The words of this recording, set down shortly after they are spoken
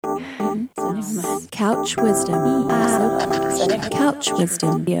Couch Wisdom. Couch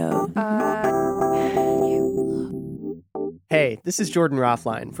Wisdom. Hey, this is Jordan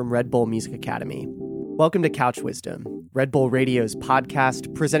Rothlein from Red Bull Music Academy. Welcome to Couch Wisdom, Red Bull Radio's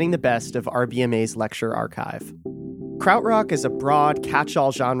podcast presenting the best of RBMA's lecture archive. Krautrock is a broad,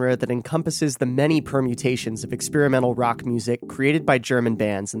 catch-all genre that encompasses the many permutations of experimental rock music created by German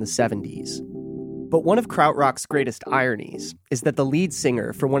bands in the 70s. But one of Krautrock's greatest ironies is that the lead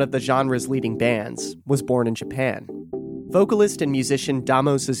singer for one of the genre's leading bands was born in Japan. Vocalist and musician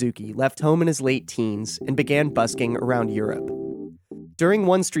Damo Suzuki left home in his late teens and began busking around Europe. During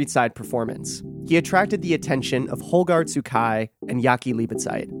one street-side performance, he attracted the attention of Holger Tsukai and Jaki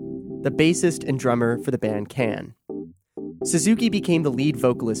Liebezeit, the bassist and drummer for the band Can. Suzuki became the lead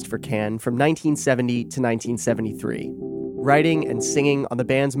vocalist for Can from 1970 to 1973, writing and singing on the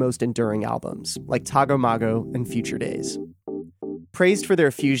band's most enduring albums, like Tagomago and Future Days. Praised for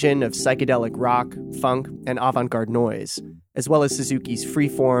their fusion of psychedelic rock, funk, and avant-garde noise, as well as Suzuki's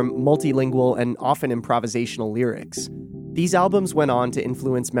freeform, multilingual, and often improvisational lyrics, these albums went on to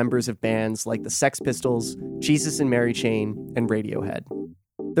influence members of bands like the Sex Pistols, Jesus and Mary Chain, and Radiohead.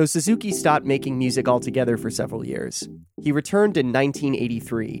 Though Suzuki stopped making music altogether for several years, he returned in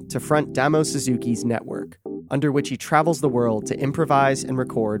 1983 to front Damo Suzuki's Network, under which he travels the world to improvise and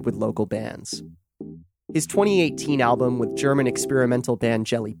record with local bands. His 2018 album with German experimental band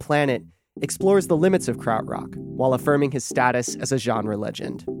Jelly Planet explores the limits of krautrock while affirming his status as a genre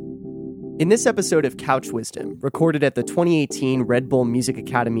legend. In this episode of Couch Wisdom, recorded at the 2018 Red Bull Music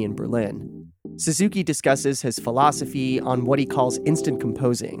Academy in Berlin, Suzuki discusses his philosophy on what he calls instant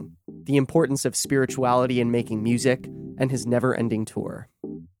composing, the importance of spirituality in making music, and his never-ending tour.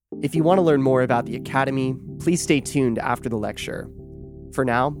 If you want to learn more about the Academy, please stay tuned after the lecture. For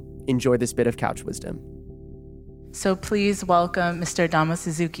now, enjoy this bit of Couch Wisdom. So please welcome Mr. Damo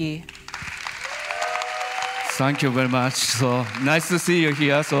Suzuki. Thank you very much. So nice to see you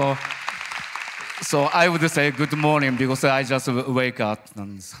here. So I would say good morning because I just wake up.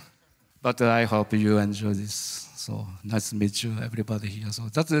 But I hope you enjoy this. So nice to meet you, everybody here. So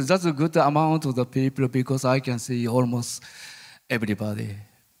that's a good amount of the people because I can see almost everybody.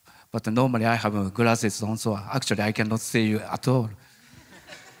 But normally I have glasses on, so actually I cannot see you at all.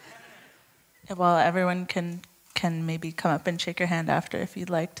 Well, everyone can maybe come up and shake your hand after if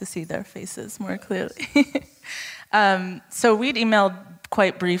you'd like to see their faces more clearly. So we'd emailed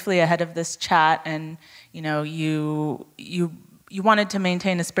quite briefly ahead of this chat, and you wanted to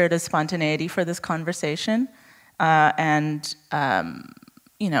maintain a spirit of spontaneity for this conversation,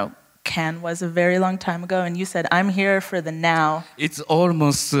 Can was a very long time ago, and you said, I'm here for the now. It's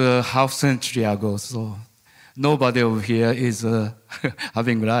almost half century ago, so nobody over here is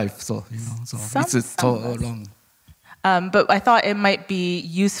having life, so it's so long. But I thought it might be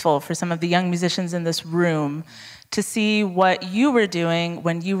useful for some of the young musicians in this room to see what you were doing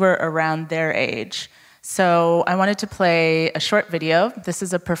when you were around their age. So I wanted to play a short video. This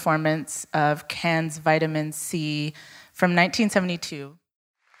is a performance of Can's Vitamin C from 1972.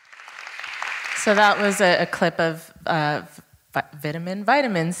 So that was a clip of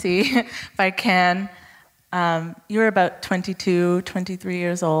Vitamin C by Can. You were about 22, 23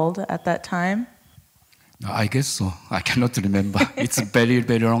 years old at that time. I guess so. I cannot remember. It's a very,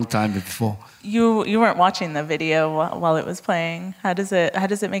 very long time before. You weren't watching the video while it was playing. How does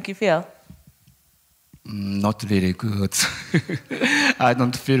it make you feel? Not really good. I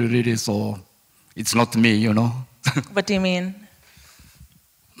don't feel really so. It's not me, What do you mean?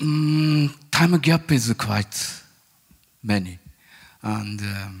 Time gap is quite many, and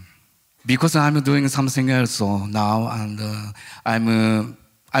because I'm doing something else now, and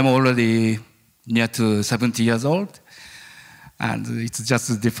I'm already near to 70 years old, and it's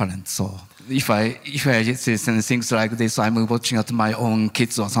just different. So if I say things like this, I'm watching at my own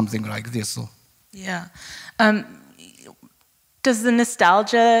kids or something like this. So. Yeah. Does the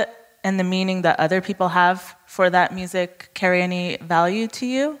nostalgia and the meaning that other people have for that music carry any value to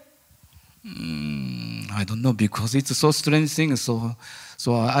you? I don't know, because it's a so strange thing. So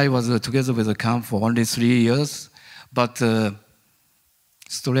I was together with the Can for only 3 years, but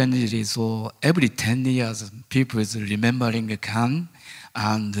strangely, so every 10 years, people is remembering a Can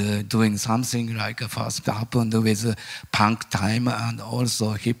and doing something like first happened with punk time, and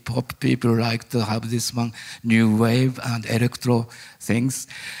also hip-hop people like to have this one new wave and electro things.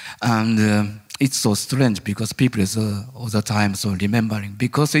 And it's so strange because people is all the time so remembering,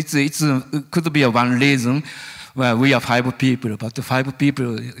 because it could be one reason well, we are 5 people, but the 5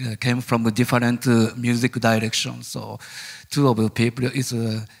 people came from a different music direction. So 2 of the people is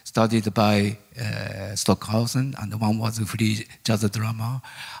studied by Stockhausen, and one was a free jazz drummer,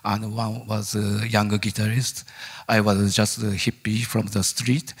 and one was a younger guitarist. I was just a hippie from the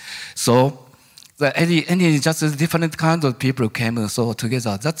street. So any just different kind of people came so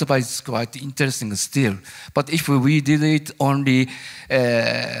together. That's why it's quite interesting still. But if we did it only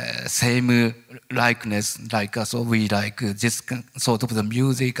same likeness, like so we like this sort of the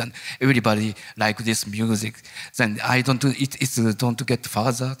music and everybody like this music, then I don't get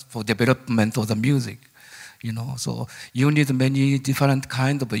further for development of the music, you know. So you need many different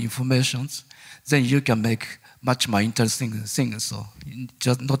kind of informations, then you can make much more interesting things. So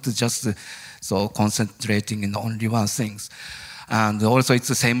not just so concentrating in only one thing. And also it's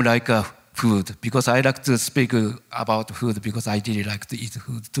the same like food, because I like to speak about food because I really like to eat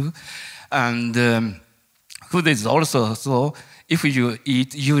food too. And food is also, so if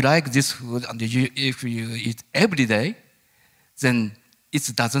you like this food and if you eat every day, then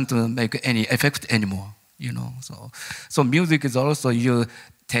it doesn't make any effect anymore, you know. So music is also, you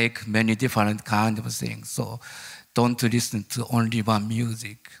take many different kind of things. So don't listen to only one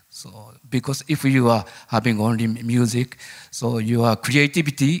music. So because if you are having only music, so your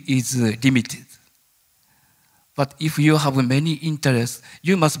creativity is limited. But if you have many interests,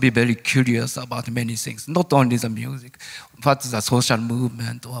 you must be very curious about many things, not only the music, but the social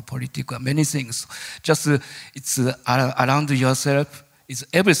movement or political, many things. Just it's around yourself,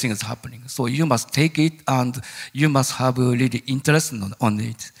 everything is happening. So you must take it and you must have a really interest on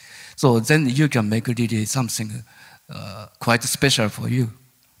it. So then you can make really something quite special for you.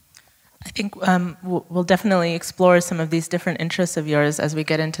 I think we'll definitely explore some of these different interests of yours as we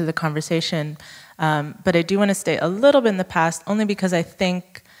get into the conversation. But I do want to stay a little bit in the past, only because I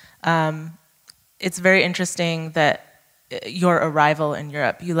think it's very interesting that your arrival in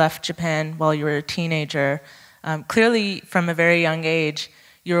Europe, you left Japan while you were a teenager. Clearly, from a very young age,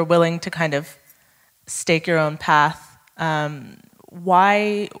 you were willing to kind of stake your own path.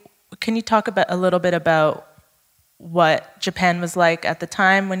 Why? Can you talk a little bit about what Japan was like at the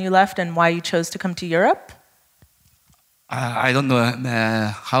time when you left and why you chose to come to Europe? I don't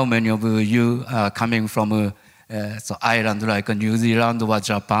know how many of you are coming from so island like New Zealand or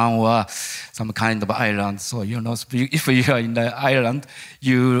Japan or some kind of island. So you know, if you are in the island,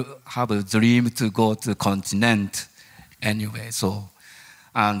 you have a dream to go to the continent anyway. So,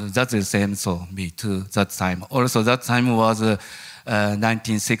 and that's the same. So me too. That time. Also, that time was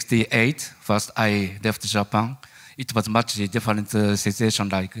 1968. First, I left Japan. It was much different situation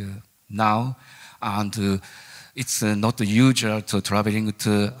like now, and it's not usual to traveling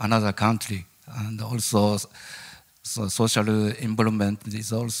to another country, and also so social environment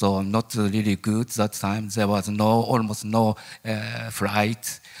is also not really good that time. There was almost no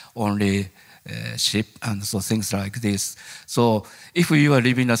flight, only ship, and so things like this. So if you are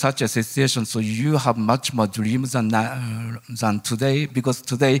living in such a situation, so you have much more dreams than today, because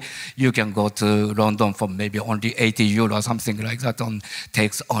today you can go to London for maybe only 80 euro or something like that, and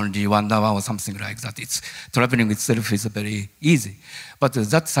takes only 1 hour or something like that. Traveling itself is very easy. But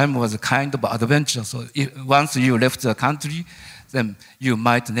that time was a kind of adventure. So once you left the country, then you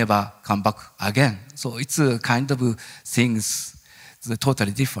might never come back again. So it's a kind of things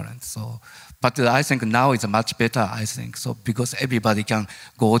totally different. So, but I think now it's much better, I think, so because everybody can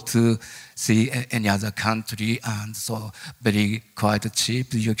go to see any other country, and so very quite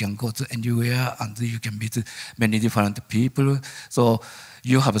cheap. You can go to anywhere, and you can meet many different people. So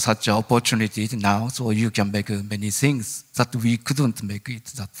you have such an opportunity now, so you can make many things that we couldn't make it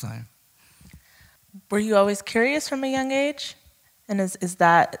that time. Were you always curious from a young age? And is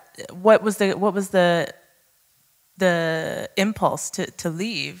that what was the impulse to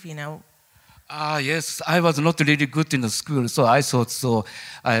leave, you know? Yes, I was not really good in the school, so I thought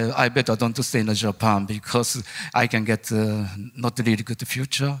I better don't stay in Japan because I can get not really good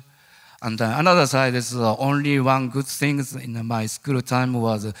future. And another side is only one good thing in my school time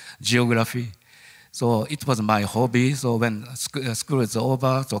was geography. So it was my hobby. So when school is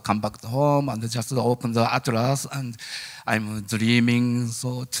over, so come back to home and just open the atlas, and I'm dreaming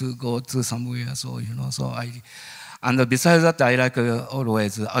to go to somewhere. So you know, and besides that, I like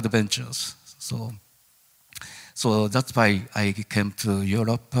always adventures. So that's why I came to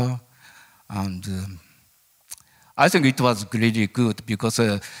Europe, and I think it was really good because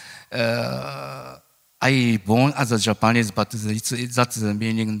I born as a Japanese, but that's the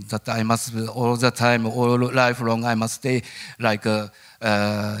meaning that I must all the time, all life long, I must stay like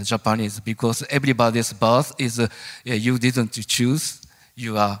Japanese, because everybody's birth is you didn't choose.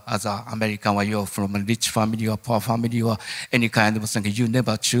 you are as an American, or you're from a rich family or poor family or any kind of thing. You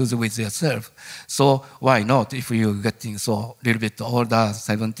never choose with yourself. So why not? If you're getting so a little bit older,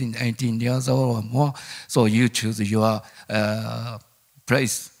 17, 18 years old or more, so you choose your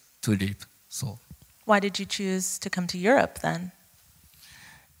place to live. So. Why did you choose to come to Europe then?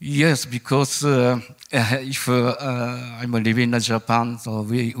 Yes, because if I'm living in Japan, so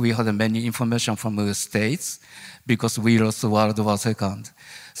we had many information from the States because we lost World War II.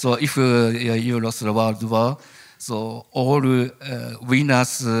 So if you lost the World War, so all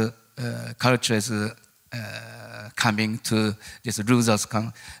winners' cultures coming to this losers'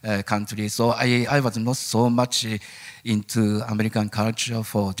 country. So I was not so much into American culture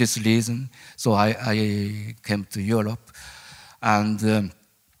for this reason. So I came to Europe. And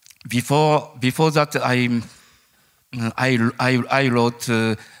before that, I wrote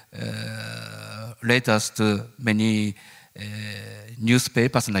letters to many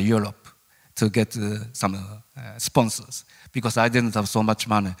newspapers in Europe to get some sponsors because I didn't have so much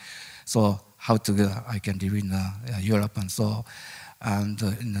money. So how I can live in Europe and so. And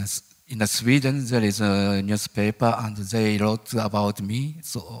in Sweden, there is a newspaper, and they wrote about me.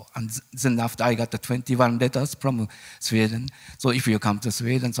 So, and then after I got the 21 letters from Sweden. So if you come to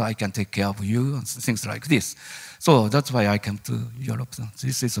Sweden, so I can take care of you and things like this. So that's why I came to Europe. So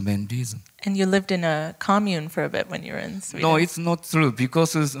this is the main reason. And you lived in a commune for a bit when you were in Sweden? No, it's not true,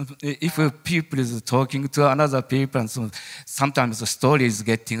 because if people is talking to another people, and so sometimes the story is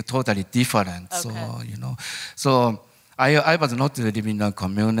getting totally different. Okay. So, so I was not living in a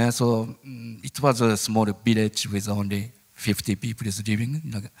commune, so it was a small village with only 50 people is living in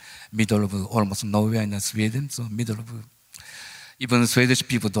the middle of almost nowhere in Sweden, so middle of, even Swedish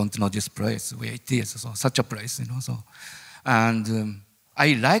people don't know this place where it is, so such a place, so. And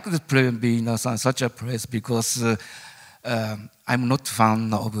I like being in such a place because I'm not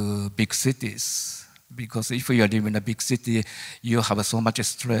fan of big cities. Because if you live in a big city, you have so much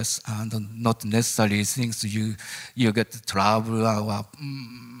stress and not necessarily things you get trouble or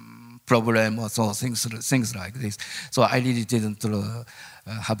problem or so things like this. So I really didn't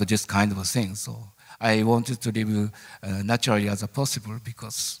have this kind of thing. So I wanted to live naturally as possible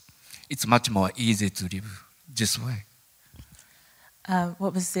because it's much more easy to live this way.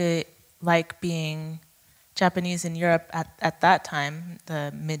 What was it like being Japanese in Europe at that time,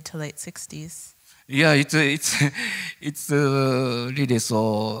 the mid to late 60s? Yeah, it's really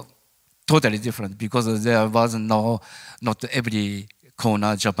so totally different because there was not every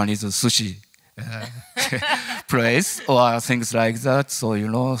corner Japanese sushi place or things like that.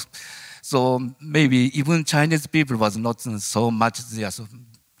 So so maybe even Chinese people was not so much there. So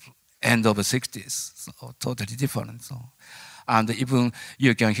end of the 60s, so totally different. So. And even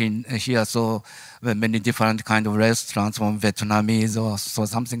you can hear so many different kind of restaurants from Vietnamese or so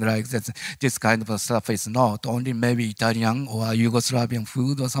something like that. This kind of stuff is not only maybe Italian or Yugoslavian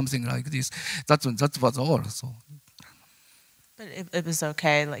food or something like this. That was all. So. But it was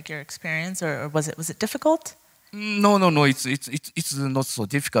okay, like your experience, or was it difficult? No. It's not so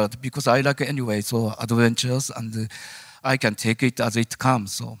difficult because I like anyway so adventures and I can take it as it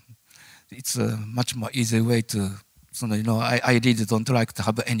comes. So it's a much more easy way to. So, I really don't like to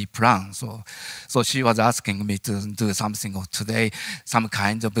have any plan. So she was asking me to do something today, some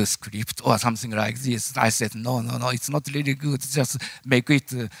kind of a script or something like this. I said, no, it's not really good. Just make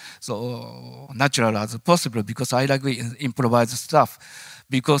it so natural as possible because I like improvise stuff.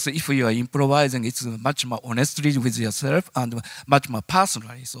 Because if you are improvising, it's much more honestly with yourself and much more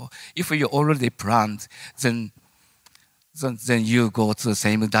personally. So if you already planned, then you go to the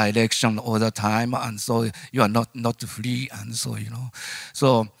same direction all the time, and so you are not free, and so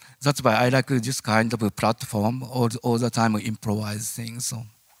So that's why I like this kind of a platform all the time improvise things. So.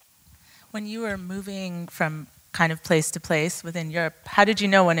 When you were moving from kind of place to place within Europe, how did you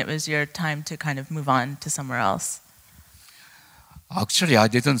know when it was your time to kind of move on to somewhere else? Actually, I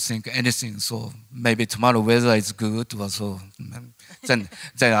didn't think anything. So maybe tomorrow weather is good, or so. Then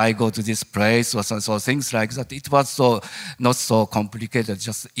I go to this place, or so things like that. It was so not so complicated,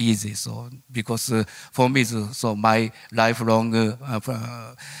 just easy. So because for me, so my lifelong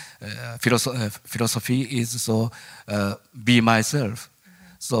philosophy is so be myself.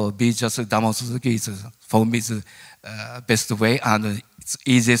 Mm-hmm. So be just Damo Suzuki is for me the best way and it's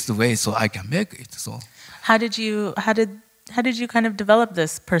easiest way, so I can make it. So how did you kind of develop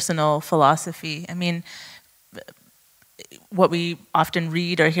this personal philosophy? I mean, what we often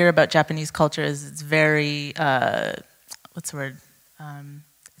read or hear about Japanese culture is it's very, what's the word?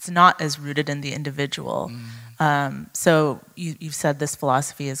 It's not as rooted in the individual. So you've said this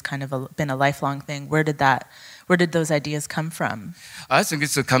philosophy has kind of been a lifelong thing. Where did Where did those ideas come from? I think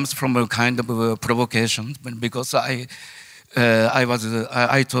it comes from a kind of provocation, because I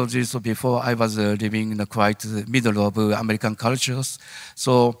told you so before, I was living in the quite middle of American cultures.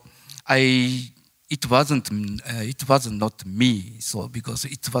 So it was not me. So because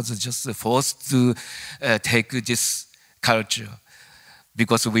it was just forced to take this culture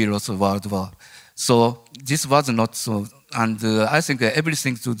because we lost the World War. So this was not so, and I think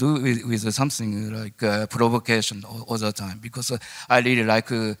everything to do with something like provocation all the time, because I really like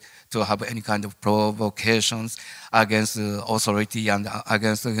to have any kind of provocations against authority and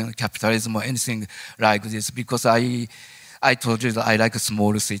against capitalism or anything like this, because I told you that I like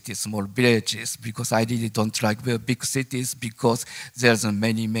small cities, small villages, because I really don't like the big cities because there's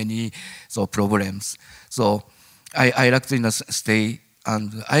many problems. So I like to stay,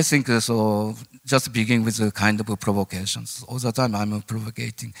 and I think so. Just begin with the kind of provocations. All the time I'm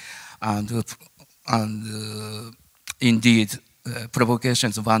provocating, and indeed, provocation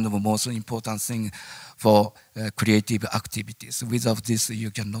is one of the most important things for creative activities. Without this,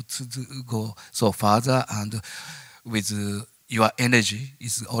 you cannot go so further, and with your energy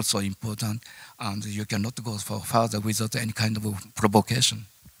is also important, and you cannot go further without any kind of provocation.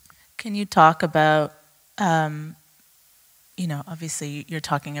 Can you talk about, obviously you're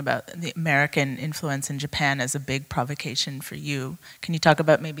talking about the American influence in Japan as a big provocation for you. Can you talk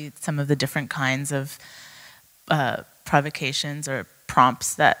about maybe some of the different kinds of provocations or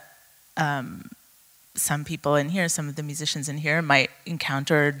prompts that some people in here, some of the musicians in here might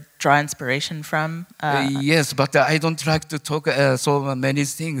encounter or draw inspiration from? Yes, but I don't like to talk so many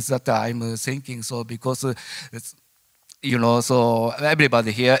things that I'm thinking, so because so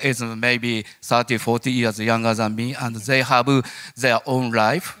everybody here is maybe 30, 40 years younger than me, and they have their own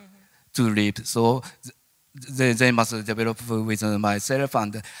life to live. So they must develop with myself,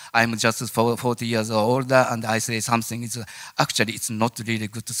 and I'm just 40 years older, and I say something, actually it's not really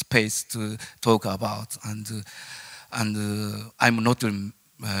good space to talk about, and I'm not a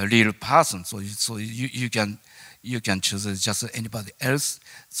real person, so you can choose just anybody else.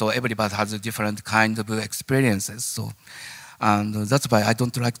 So everybody has a different kind of experiences. So, and that's why I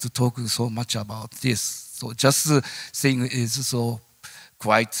don't like to talk so much about this. So just thing is so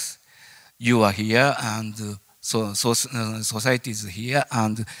quite, you are here, and society is here,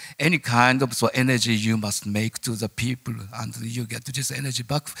 and any kind of energy you must make to the people, and you get this energy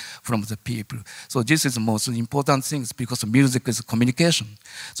back from the people. So this is the most important things, because music is communication.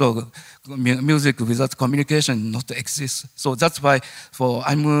 So music without communication not exist. So that's why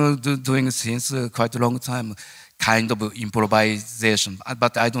I'm doing since quite a long time kind of improvisation,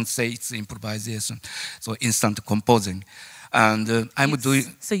 but I don't say it's improvisation. So instant composing. And I'm doing.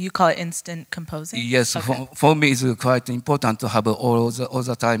 So you call it instant composing? Yes, okay. For me it's quite important to have all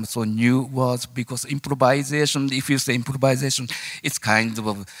the time so new words, because improvisation. If you say improvisation, it's kind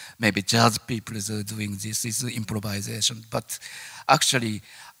of maybe jazz people is doing this. Is improvisation, but actually,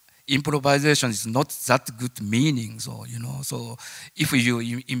 improvisation is not that good meaning. So so if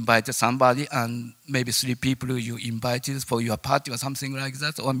you invite somebody, and maybe 3 people you invited for your party or something like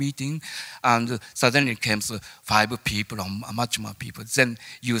that, or meeting, and suddenly comes 5 people or much more people, then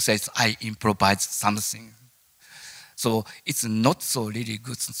you say, I improvised something. So it's not so really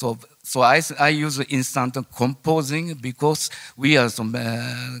good. So I use instant composing, because we are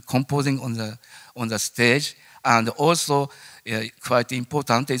composing on the stage, and also quite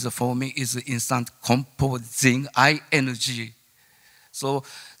important is for me is instant composing, ing. So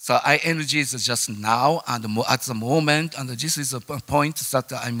ing is just now and at the moment, and this is a point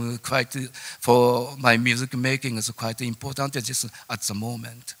that I'm quite, for my music making is quite important, just at the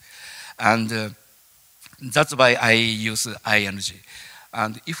moment. And that's why I use ing.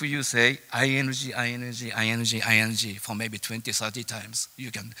 And if you say ing for maybe 20, 30 times, you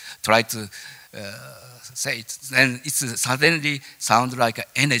can try to say it, then it suddenly sounds like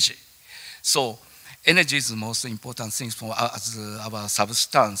energy. So energy is the most important thing for us, our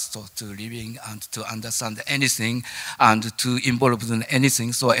substance, to living and to understand anything and to involve in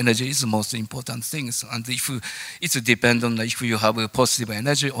anything. So energy is the most important thing. And it's depends on if you have a positive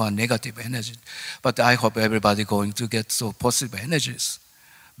energy or negative energy. But I hope everybody going to get so positive energies.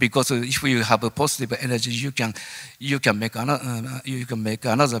 Because if you have a positive energy, you can make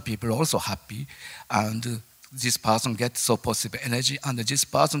another people also happy, and this person gets so positive energy, and this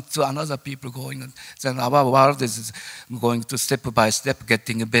person to another people going. Then our world is going to step by step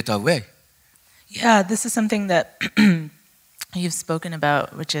getting a better way. Yeah, this is something that you've spoken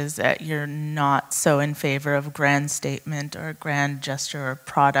about, which is that you're not so in favor of grand statement or grand gesture or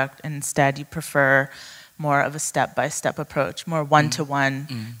product. Instead, you prefer more of a step-by-step approach, more one-to-one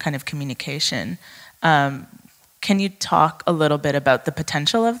kind of communication. Can you talk a little bit about the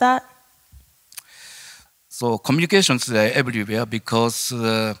potential of that? So communications are everywhere because,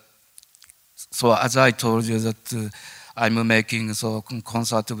 so as I told you that I'm making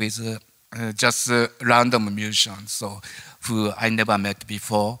concert with just random musicians, so who I never met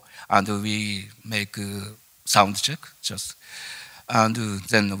before, and we make sound check just, and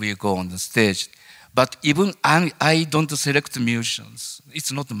then we go on the stage. But even I don't select musicians.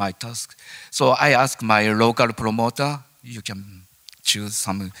 It's not my task. So I ask my local promoter, you can choose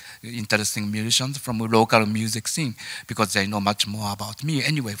some interesting musicians from local music scene because they know much more about me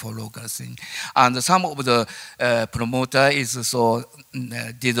anyway for local scene. And some of the promoter is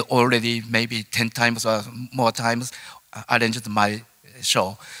did already maybe 10 times or more times arranged my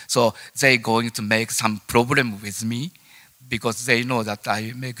show. So they going to make some problem with me because they know that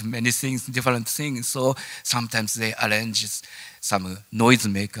I make many things, different things. So sometimes they arrange some noise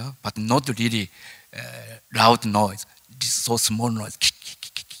maker, but not really loud noise. Just so small noise.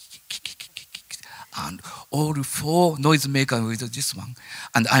 And all 4 noise maker with this one.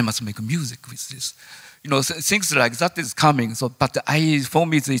 And I must make music with this. Things like that is coming. So, but for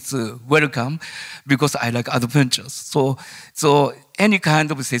me, it's welcome because I like adventures. So any kind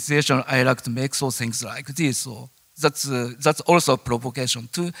of situation, I like to make things like this. So that's also a provocation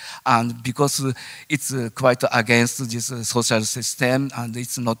too, and because it's quite against this social system, and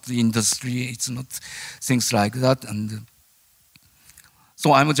it's not the industry, it's not things like that, and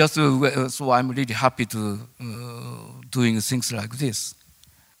so I'm just I'm really happy to doing things like this.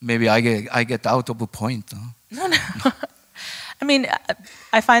 Maybe I get out of a point. No. I mean,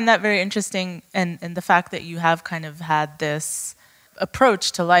 I find that very interesting, and the fact that you have kind of had this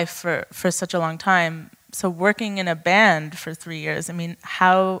approach to life for such a long time. So working in a band for 3 years, I mean,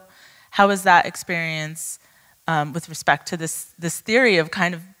 how was that experience with respect to this theory of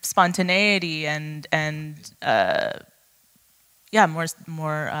kind of spontaneity and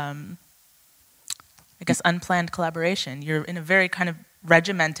more I guess unplanned collaboration? You're in a very kind of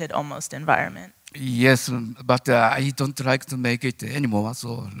regimented almost environment. Yes, but I don't like to make it anymore.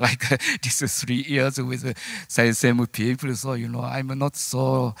 So like this is 3 years with the same people. So I'm not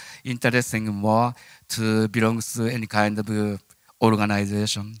so interested more to belong to any kind of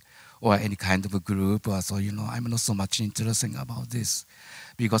organization or any kind of group. So I'm not so much interested about this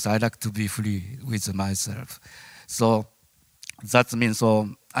because I like to be free with myself. So that means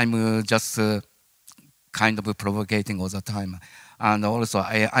I'm just kind of provocating all the time. And also,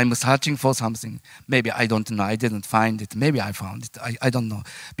 I'm searching for something. Maybe I don't know. I didn't find it. Maybe I found it. I don't know.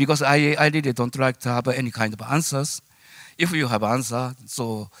 Because I really don't like to have any kind of answers. If you have answer,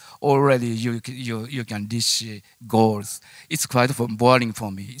 so already you can reach goals. It's quite boring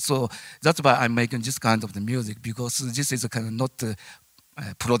for me. So that's why I'm making this kind of the music, because this is a kind of not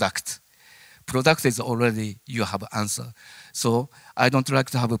product. Product is already you have answer. So I don't like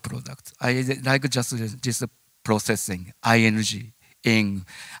to have a product. I like just this processing, ing, ing,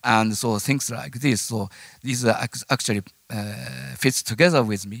 and so things like this. So these are actually fits together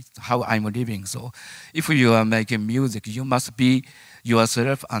with me, how I'm living. So if you are making music, you must be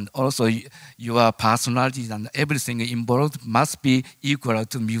yourself, and also your personality and everything involved must be equal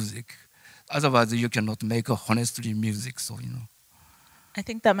to music. Otherwise, you cannot make a honestly music. So I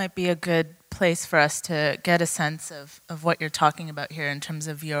think that might be a good place for us to get a sense of what you're talking about here in terms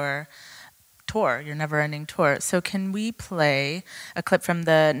of your tour, your Never Ending tour. So can we play a clip from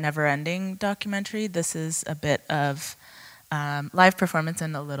the Never Ending documentary? This is a bit of live performance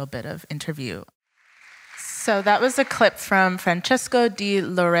and a little bit of interview. So that was a clip from Francesco Di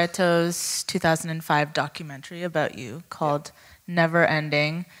Loreto's 2005 documentary about you called Never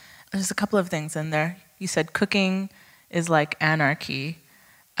Ending. There's a couple of things in there. You said cooking is like anarchy.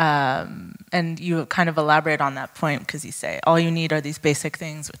 And you kind of elaborate on that point because you say all you need are these basic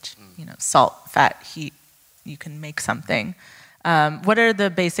things, which, salt, fat, heat, you can make something. What are the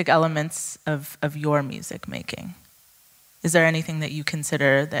basic elements of your music making? Is there anything that you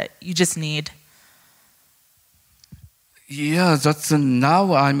consider that you just need? Yeah, that's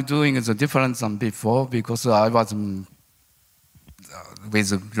now I'm doing is different than before because I was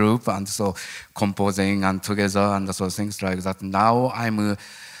with a group and so composing and together and so things like that. Now I'm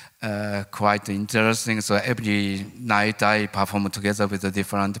quite interesting. So every night I perform together with the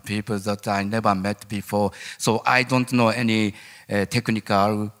different people that I never met before. So I don't know any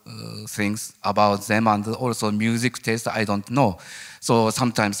technical things about them, and also music taste I don't know. So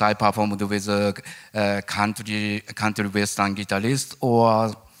sometimes I performed with a country western guitarist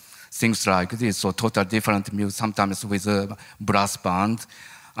or things like this. So total different music. Sometimes with a brass band,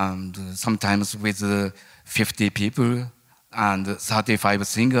 and sometimes with 50 people and 35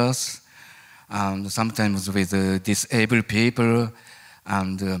 singers, and sometimes with disabled people,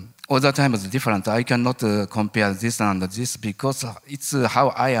 and all the time is different. I cannot compare this and this because it's how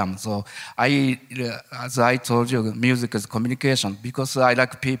I am. So as I told you, music is communication because I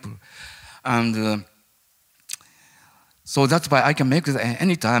like people, and so that's why I can make it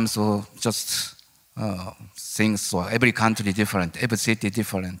anytime. So just sing. So every country different, every city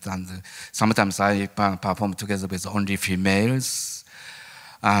different, and sometimes I perform together with only females,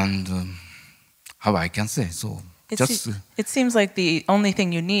 and how I can say so. It seems like the only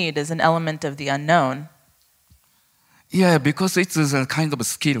thing you need is an element of the unknown. Yeah, because it's a kind of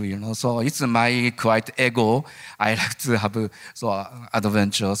skill, So it's my quite ego. I like to have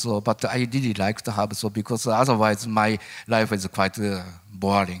adventure. So, but I really like to have because otherwise my life is quite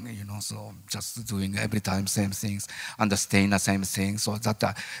boring, So just doing every time same things, understaying the same thing. So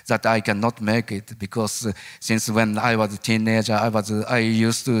that I cannot make it because since when I was a teenager, I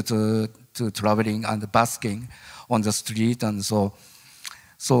used to traveling and basking on the street, and so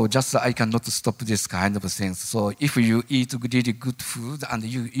just I cannot stop this kind of things. So if you eat really good food and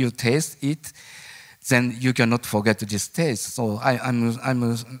you taste it, then you cannot forget this taste. So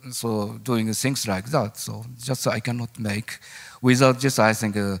I'm so doing things like that. So just I cannot make. Without this, I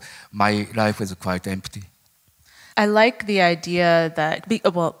think my life is quite empty. I like the idea that,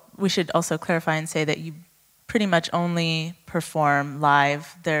 we should also clarify and say that you pretty much only perform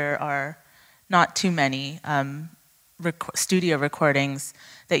live. There are not too many studio recordings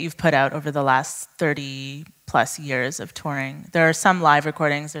that you've put out over the last 30 plus years of touring. There are some live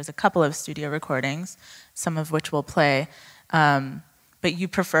recordings, there's a couple of studio recordings, some of which we'll play, but you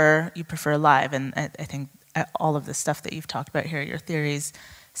prefer live, and I think all of the stuff that you've talked about here, your theories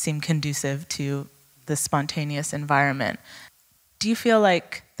seem conducive to the spontaneous environment. Do you feel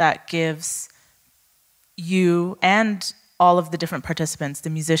like that gives you and all of the different participants,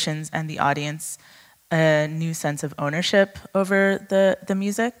 the musicians and the audience, a new sense of ownership over the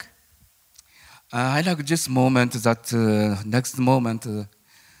music? I like this moment that next moment,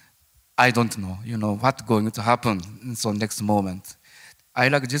 I don't know, what's going to happen. So next moment, I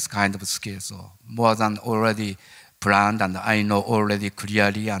like this kind of skill. So more than already planned, and I know already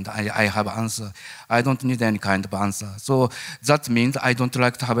clearly, and I have answer. I don't need any kind of answer. So that means I don't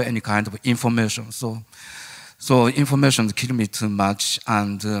like to have any kind of information. So information kills me too much,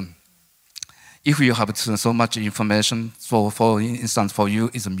 and if you have so much information, so for instance, for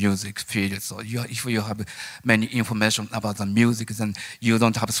you is a music field. So if you have many information about the music, then you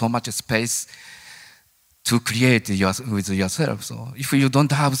don't have so much space to create with yourself. So if you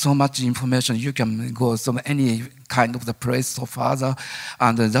don't have so much information, you can go to any kind of the place so farther,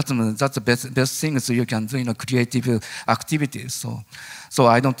 and that's the best thing. So you can do creative activities. So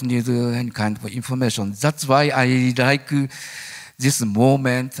I don't need any kind of information. That's why I like this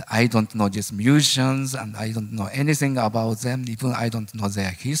moment. I don't know these musicians, and I don't know anything about them. Even I don't know their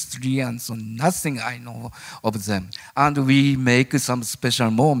history, and so nothing I know of them. And we make some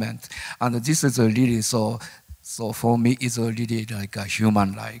special moment, and this is really so for me it's really like a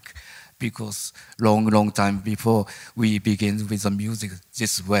human-like, because long time before we begin with the music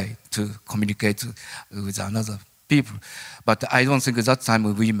this way to communicate with another people. But I don't think at that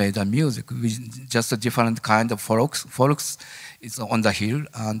time we made a music. We just a different kind of folks. It's on the hill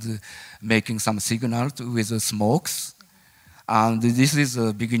and making some signals with the smokes. And this is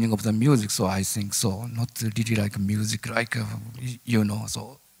the beginning of the music, so I think so. Not really like music, like,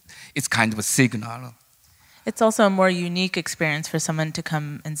 so it's kind of a signal. It's also a more unique experience for someone to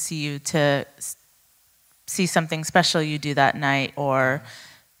come and see you, to see something special you do that night, or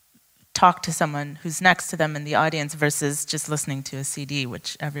talk to someone who's next to them in the audience, versus just listening to a CD,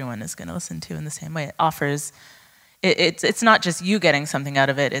 which everyone is going to listen to in the same way. It offers... It's not just you getting something out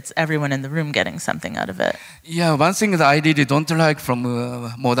of it, it's everyone in the room getting something out of it. Yeah, one thing that I really don't like from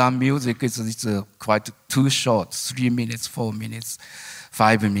modern music is it's quite too short, 3 minutes, 4 minutes,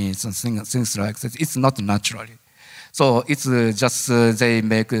 5 minutes, and things like that. It's not naturally. So it's just they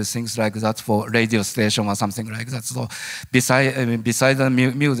make things like that for radio station or something like that. So beside the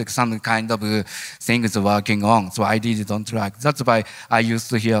music, some kind of thing is working on. So I really don't like. That's why I used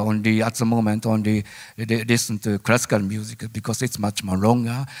to hear at the moment only listen to classical music, because it's much more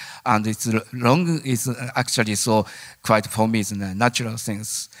longer, and it's long is actually so quite for me it's natural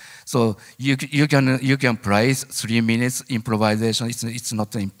things. So you can play 3 minutes improvisation. It's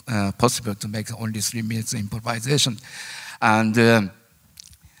not possible to make only 3 minutes improvisation, and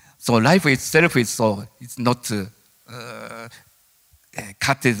so life itself is so it's not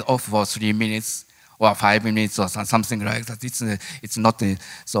cut it off for 3 minutes or 5 minutes or something like that. It's not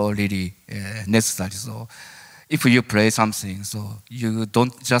so really necessary. So if you play something, so you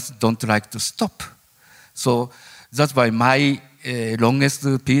don't like to stop. So that's why my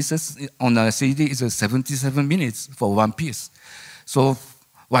longest pieces on a CD is 77 minutes for one piece. So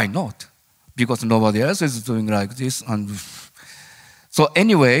why not? Because nobody else is doing like this. And so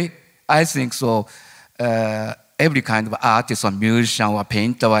anyway, I think so. Every kind of artist or musician or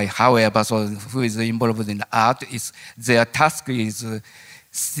painter or however, so who is involved in the art, their task is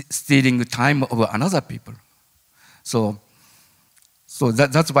stealing the time of another people. So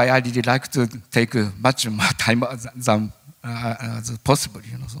that's why I really like to take much more time than possible,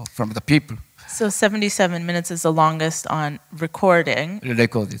 so from the people. So 77 minutes is the longest on recording.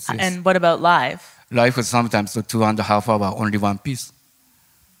 Record it, yes. And what about live? Live is sometimes 2.5 hours, only one piece.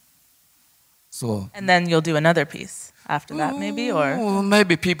 So. And then you'll do another piece after that, maybe, or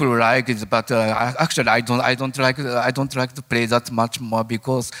maybe people like it, but actually I don't like to play that much more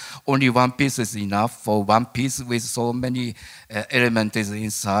because only one piece is enough for one piece with so many elements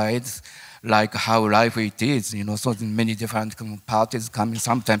inside, like how life it is, so many different parties coming,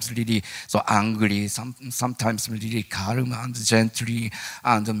 sometimes really so angry, sometimes really calm and gently,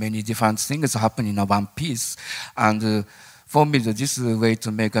 and many different things happen in one piece. And for me, this way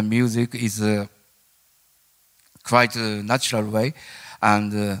to make a music is quite a natural way.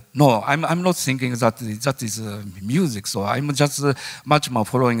 And no, I'm not thinking that is music. So I'm just much more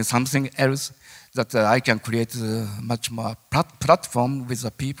following something else that I can create much more platform with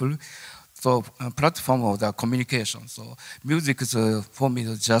the people. So platform of the communication. So music is for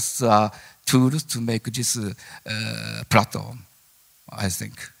me just a tool to make this platform, I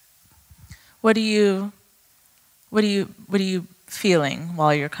think. What are you feeling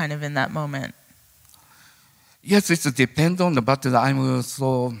while you're kind of in that moment? Yes, it depends on, but I'm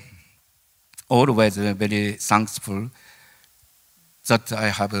so always very thankful that I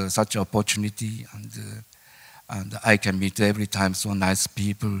have such an opportunity, and I can meet every time so nice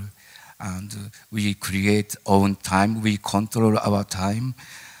people, and we create own time, we control our time,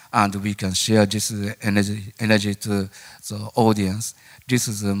 and we can share this energy to the audience. This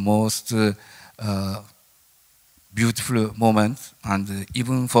is the most beautiful moment, and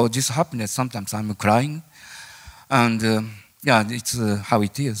even for this happiness, sometimes I'm crying, and yeah, it's how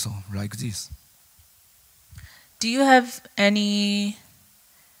it is, so like this. Do you have any,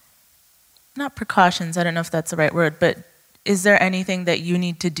 not precautions, I don't know if that's the right word, but is there anything that you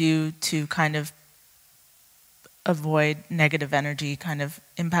need to do to kind of avoid negative energy kind of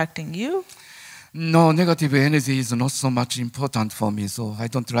impacting you? No, negative energy is not so much important for me, so I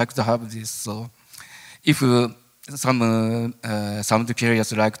don't like to have this. So if some sound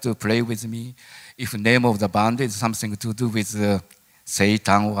curious like to play with me, if the name of the band is something to do with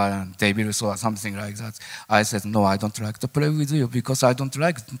Satan or devils or something like that, I said, no, I don't like to play with you because I don't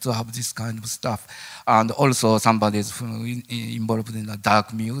like to have this kind of stuff. And also somebody is involved in the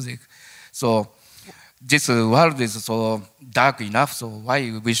dark music. So this world is so dark enough, so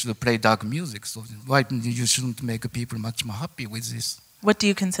why we should play dark music? So why you shouldn't make people much more happy with this? What do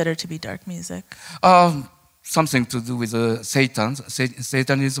you consider to be dark music? Something to do with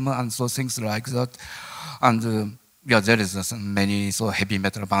Satanism and so things like that. And yeah, there is many so heavy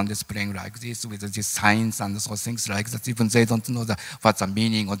metal bands playing like this with these signs and so things like that. Even they don't know what's the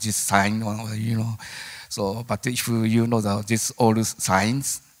meaning of this sign, or. So, but if you know these old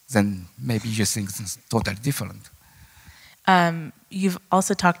signs, then maybe you think it's totally different. You've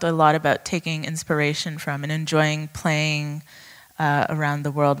also talked a lot about taking inspiration from and enjoying playing around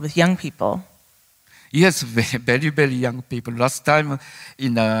the world with young people. Yes, very, very young people. Last time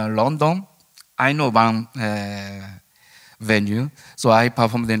in London, I know one venue, so I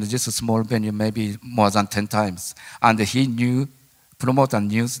performed in just a small venue, maybe more than 10 times. And he promoter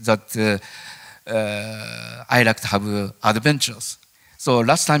knew that I like to have adventures. So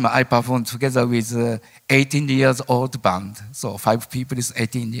last time I performed together with 18-year-old band. So 5 people is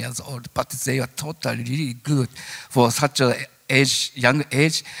 18 years old, but they are totally really good for such a young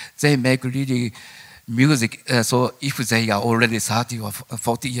age. They make really music. So if they are already 30 or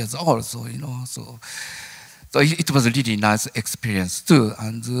 40 years old, so so it was a really nice experience too.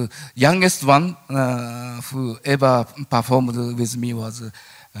 And the youngest one who ever performed with me was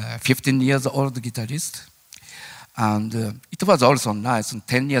 15 years old guitarist. And it was also nice. And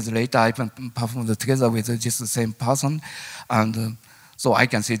 10 years later, I performed together with just the same person. And so I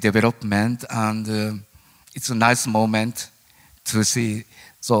can see development. And it's a nice moment to see.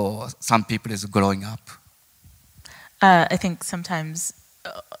 So some people is growing up. I think sometimes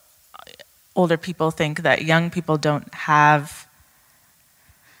older people think that young people don't have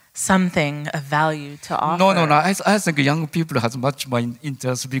something of value to offer. No. I think young people have much more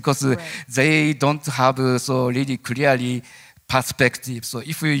interest because they don't have so really clearly perspective. So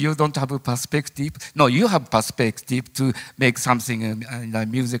if you don't have a perspective, you have perspective to make something in the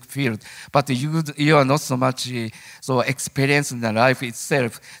music field, but you are not so much so experienced in the life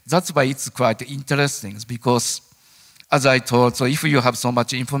itself. That's why it's quite interesting because, as I told, so if you have so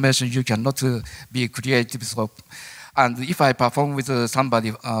much information, you cannot be creative. So, and if I perform with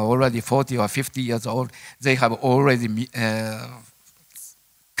somebody already 40 or 50 years old, they have already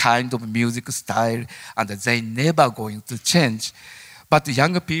kind of music style, and they never going to change. But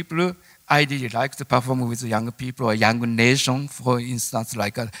young people, I really like to perform with young people or young nation, for instance,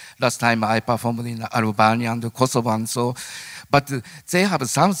 like last time I performed in Albania and Kosovo and so. But they have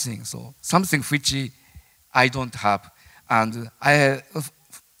something which I don't have. And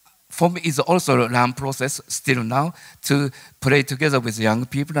for me, it's also a learn process still now to play together with young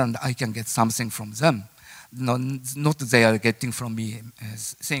people, and I can get something from them. Not they are getting from me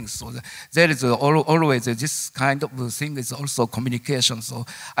things. So there is always this kind of thing is also communication. So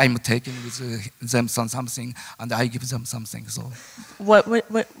I'm taking with them something, and I give them something. So what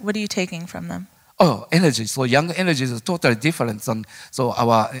are you taking from them? Oh, energy. So young energy is totally different than so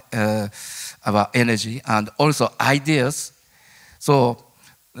our energy, and also ideas. So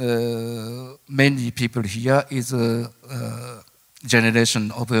many people here is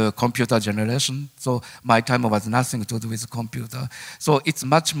generation of a computer generation. So my time was nothing to do with computer. So it's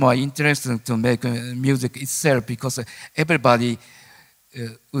much more interesting to make music itself because everybody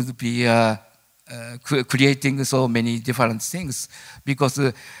would be creating so many different things because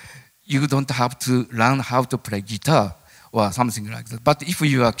you don't have to learn how to play guitar or something like that. But if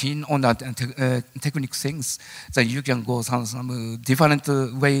you are keen on that technical things, then you can go some different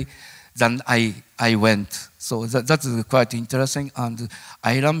way than I went. So that's quite interesting, and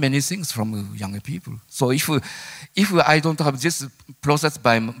I learn many things from young people. So if I don't have this process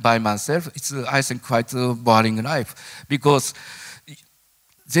by myself, it's I think quite a boring life because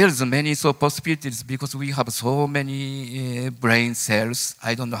there's many possibilities because we have so many brain cells.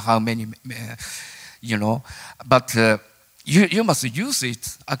 I don't know how many, but you must use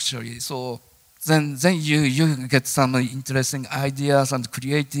it actually. So. Then you get some interesting ideas and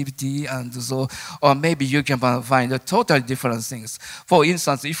creativity, and so, or maybe you can find totally different things. For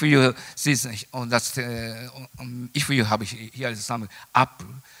instance, if you see on that, if you have here some apple,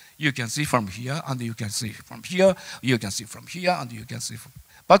 you can see from here, and you can see from here, you can see from here, and you can see from.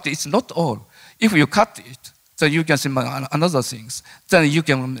 But it's not all. If you cut it, then you can see another things. Then you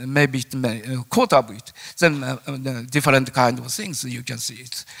can maybe coat up it. Then different kind of things you can see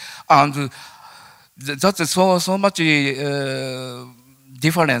it, and. That's so much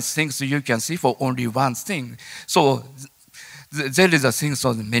different things you can see for only one thing. So there is a thing,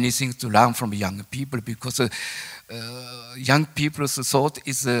 so many things to learn from young people because young people's thought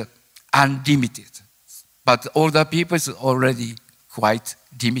is unlimited, but older people is already quite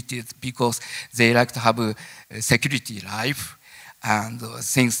limited because they like to have a security life and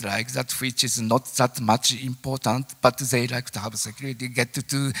things like that, which is not that much important, but they like to have security, get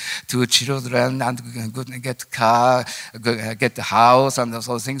to children and get car, get a house, and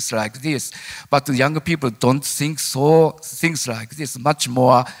so things like this. But young people don't think so. Things like this, much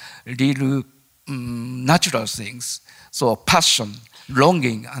more real, natural things. So passion,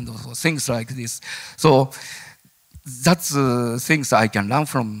 longing, and things like this. So that's things I can learn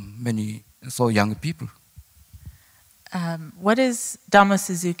from many young people. What is Damo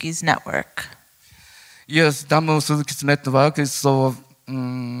Suzuki's network? Yes, Damo Suzuki's network is so.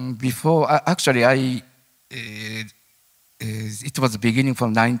 Before, actually, it was beginning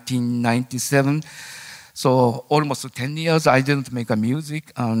from 1997. So almost 10 years I didn't make a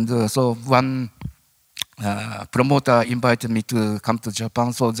music, and so one promoter invited me to come to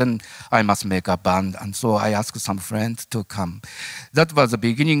Japan. So then I must make a band, and so I asked some friends to come. That was the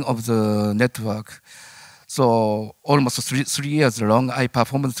beginning of the network. So almost three years long, I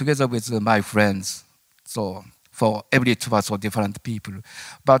performed together with my friends. So for every tour, so different people.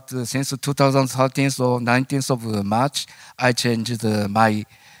 But since 2013, so 19th of March, I changed my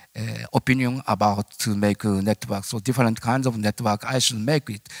opinion about to make a network. So different kinds of network, I should make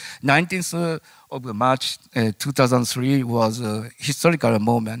it. 19th of March 2003 was a historical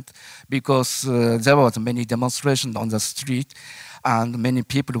moment because there was many demonstrations on the street, and many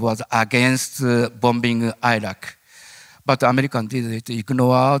people was against bombing Iraq. But American did it,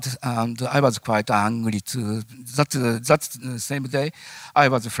 ignored, and I was quite angry too. That same day,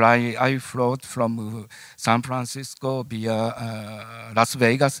 I flew from San Francisco via Las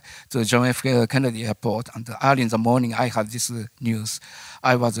Vegas to John F. Kennedy Airport, and early in the morning I had this news.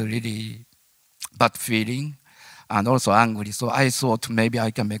 I was really bad feeling and also angry, so I thought maybe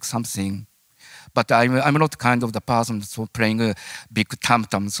I can make something. But I'm not kind of the person so playing big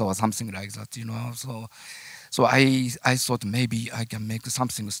tam-tams or something like that, you know. So I thought maybe I can make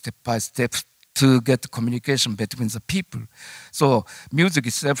something step by step to get communication between the people. So music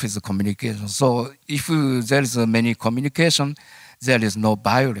itself is a communication. So if there is many communication, there is no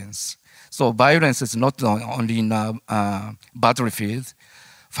violence. So violence is not only in a battlefield,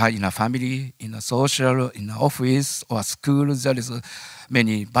 in a family, in a social, in an office or a school, there is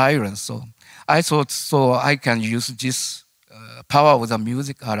many violence. So I thought so I can use this power of the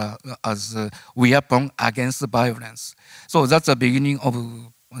music as a weapon against the violence. So that's the beginning of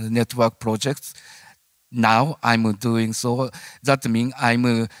the network projects. Now I'm doing so. That means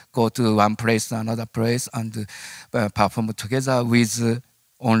I'm go to one place to another place and perform together with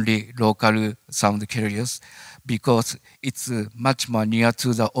only local sound carriers, because it's much more near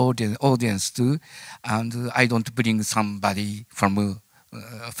to the audience too, and I don't bring somebody from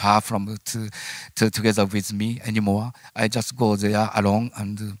far from to together with me anymore. I just go there alone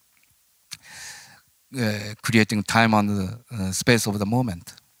and creating time on the space of the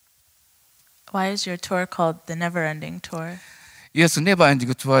moment. Why is your tour called the Never Ending Tour? Yes, never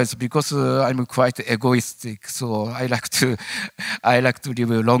ending tour is because I'm quite egoistic. So I like to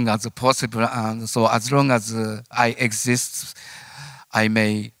live as long as possible, and so as long as I exist, I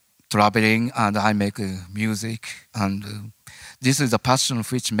may traveling and I make music, and this is a passion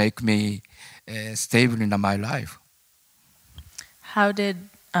which make me stable in my life. How did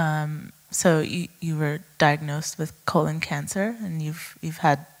so you were diagnosed with colon cancer and you've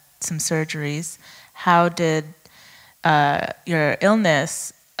had some surgeries. How did your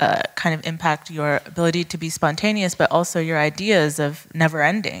illness kind of impact your ability to be spontaneous, but also your ideas of never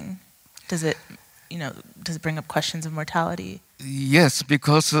ending? Does it bring up questions of mortality? Yes,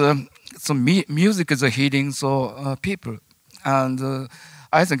 because music is a healing people, and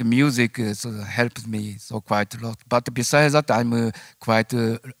I think music helped me quite a lot. But besides that, I'm a quite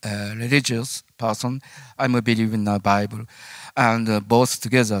religious person. I'm a believer in the Bible, and both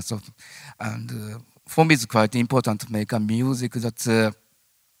together. For me, it's quite important to make a music that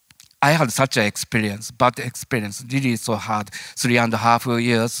I had such an bad experience, really so hard, 3.5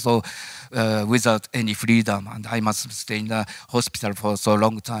 years, without any freedom, and I must stay in the hospital for so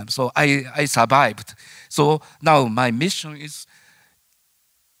long time. So I survived. So now my mission is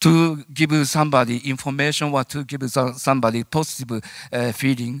to give somebody information or to give somebody positive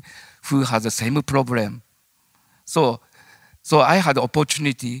feeling who has the same problem. So I had the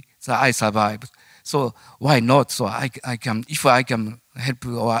opportunity, so I survived. So why not? So I can, if I can help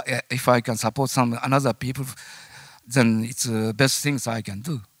or if I can support another people, then it's the best things I can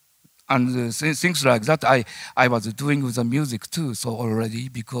do. And things like that I was doing with the music too, so already,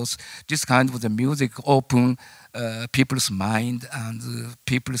 because this kind of the music open people's mind and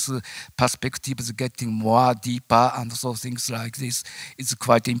people's perspectives getting more deeper, and so things like this. It's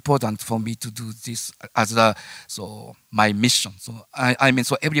quite important for me to do this as my mission. So I mean,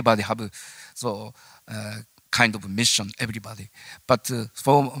 so everybody have kind of mission, everybody. But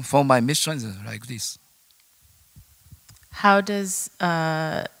for my mission is like this. How does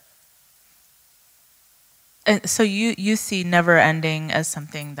so you see never ending as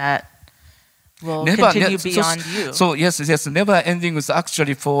something that will continue beyond you? So yes, never ending is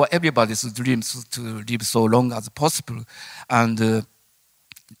actually for everybody's dreams to live so long as possible, and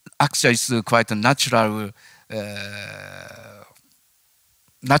actually it's quite a natural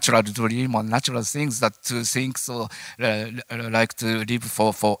dream or natural things that to think like to live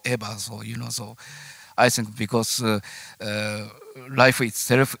forever. So I think because life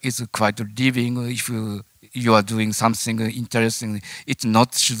itself is quite living. If you are doing something interesting, it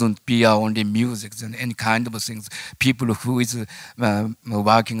shouldn't be only music and any kind of things. People who is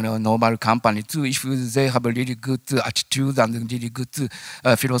working in a normal company too, if they have a really good attitude and really good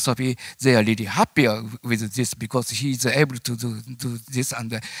philosophy, they are really happier with this, because he is able to do this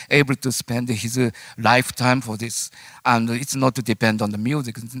and able to spend his lifetime for this. And it's not to depend on the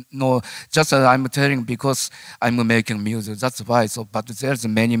music. No, just I'm telling because I'm making music. That's why. But there's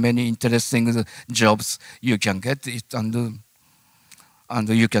many interesting jobs you can get it, and and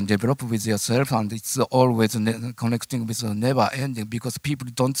you can develop with yourself, and it's always connecting with never ending, because people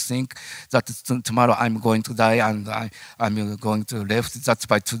don't think that tomorrow I'm going to die and I'm going to left. That's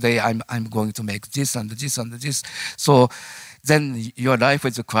why today I'm going to make this and this and this. So then your life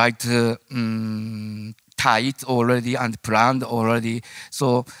is quite tight already and planned already.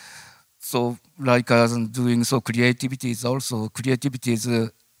 So like doing so, creativity is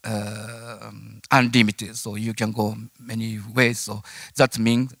unlimited, so you can go many ways. So that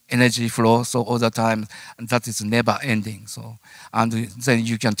means energy flow so all the time, and that is never ending. So and then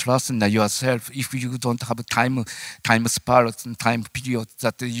you can trust in yourself. If you don't have time sparrows and time period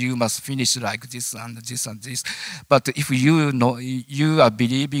that you must finish like this and this and this, but if you know you are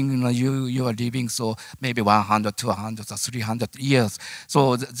believing, you are living, so maybe 100, 200, or 300 years,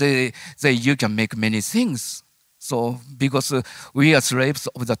 so you can make many things. So because we are slaves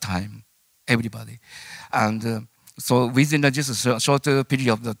of the time, everybody. And so within just a short period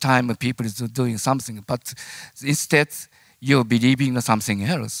of the time, people is doing something, but instead you're believing in something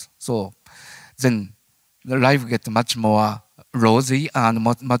else. So then the life gets much more rosy and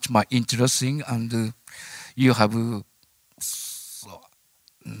much more interesting, and you have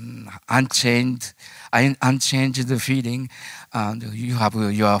unchanged feeling, and you have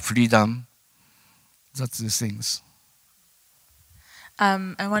your freedom. That's the things.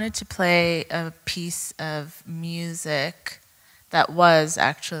 I wanted to play a piece of music that was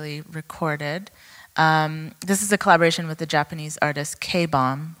actually recorded. This is a collaboration with the Japanese artist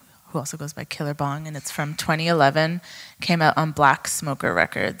K-Bomb, who also goes by Killer Bong, and it's from 2011. Came out on Black Smoker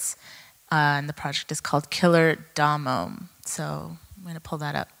Records, and the project is called Killer Damo. So I'm going to pull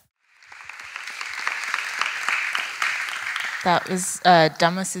that up. That was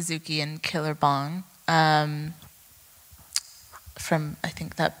Damo Suzuki and Killer Bong. From, I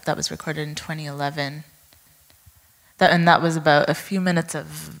think that was recorded in 2011. That was about a few minutes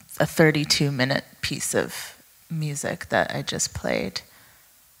of a 32-minute piece of music that I just played.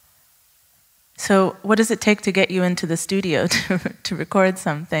 So what does it take to get you into the studio to record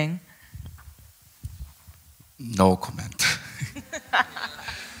something? No comment.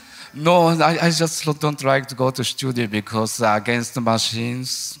 No, I just don't like to go to studio because against the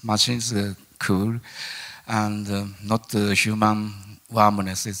machines are cool, and not the human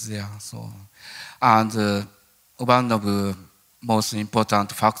warmness is there. So, and one of the most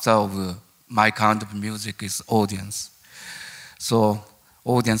important factor of my kind of music is audience. So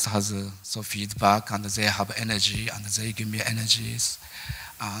audience has feedback, and they have energy, and they give me energies,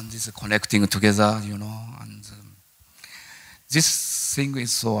 and it's connecting together, and this thing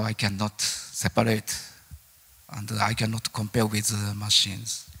is so I cannot separate, and I cannot compare with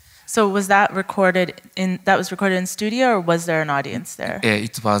machines. So was that recorded in studio, or was there an audience there? Yeah,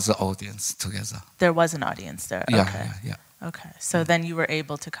 it was an audience together. There was an audience there. Yeah, okay. Yeah. Okay, so then you were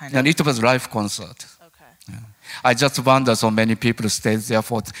able to kind of. And it was a live concert. Okay. Yeah. I just wonder so many people stayed there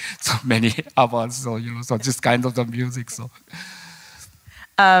for so many hours. So so this kind of the music. So.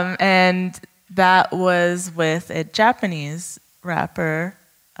 And that was with a Japanese rapper.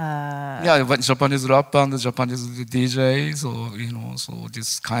 Yeah, Japanese rapper and Japanese DJ. So so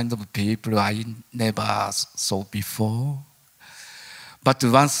this kind of people I never saw before. But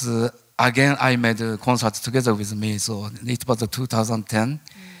once again, I made a concert together with me. So it was 2010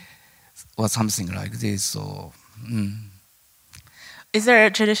 or something like this. So. Is there a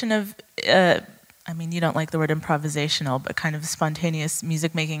tradition of? I mean, you don't like the word improvisational, but kind of spontaneous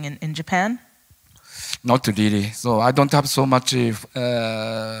music making in Japan? Not really. So I don't have so much.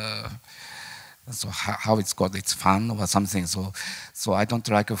 So how it's called? It's fun or something. So I don't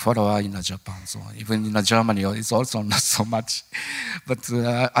like a follower in Japan. So even in Germany, it's also not so much. But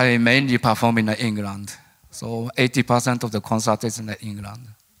I mainly perform in England. So 80% of the concert is in England.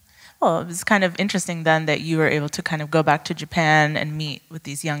 Well, it was kind of interesting then that you were able to kind of go back to Japan and meet with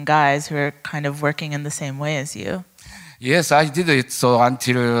these young guys who are kind of working in the same way as you. Yes, I did it. So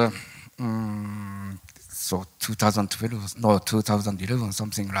until 2011,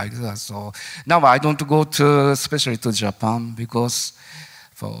 something like that. So now I don't go especially to Japan because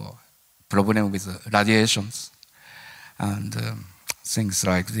for problem with radiations and things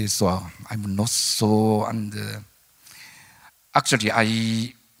like this. So I'm not so, and actually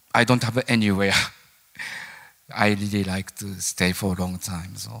I don't have anywhere. I really like to stay for a long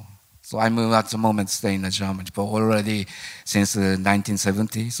time. So I'm at the moment staying in Germany, but already since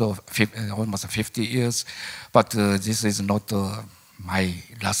 1970, so almost 50 years. But this is not my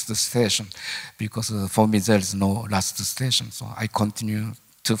last station, because for me there is no last station. So I continue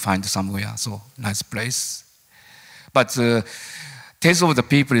to find somewhere, so nice place. But taste of the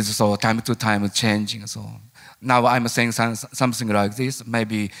people is so time to time changing. So now I'm saying something like this.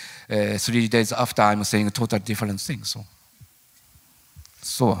 Maybe 3 days after, I'm saying a totally different thing.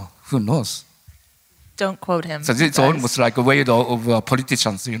 So who knows? Don't quote him. So it's almost like a way of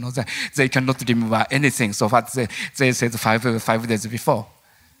politicians, you know, they cannot remember anything. So what they said 5 days before.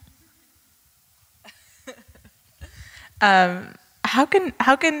 How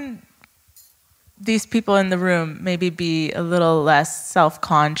can these people in the room maybe be a little less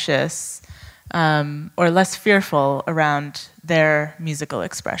self-conscious or less fearful around their musical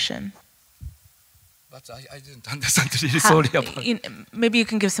expression? But I didn't understand. Really sorry about it. Maybe you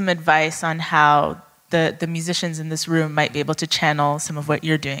can give some advice on how the musicians in this room might be able to channel some of what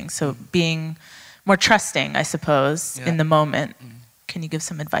you're doing. So being more trusting, I suppose, in the moment. Can you give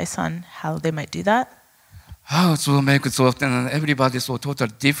some advice on how they might do that? How to make it so often, everybody's so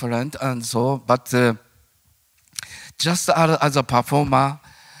totally different and so, but just as a performer,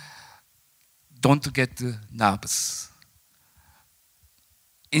 don't get nervous.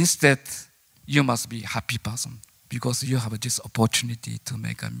 Instead, you must be a happy person because you have this opportunity to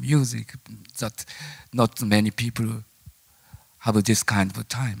make a music that not many people have this kind of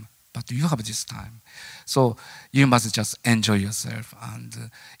time, but you have this time. So you must just enjoy yourself.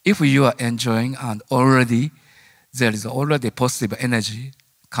 And if you are enjoying and already, there is already positive energy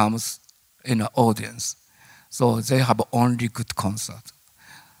comes in the audience. So they have only good concert.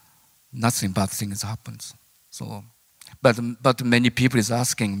 Nothing bad things happens. So, but many people is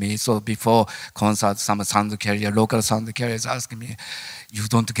asking me, so before concert, some sound carrier, local sound carrier is asking me, you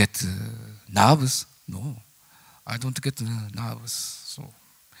don't get nervous? No, I don't get nervous. So,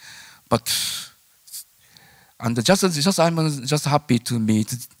 but, and just I'm just happy to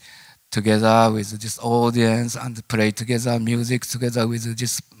meet together with this audience and play together, music together with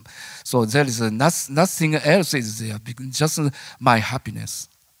this. So there is nothing else is there, just my happiness.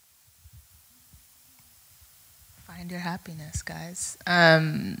 Find your happiness, guys.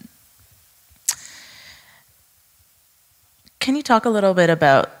 Can you talk a little bit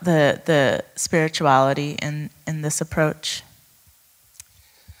about the spirituality in this approach?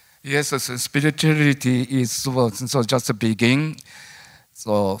 Yes, so spirituality is so just a begin.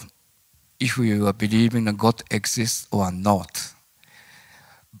 So if you believe in a God exists or not,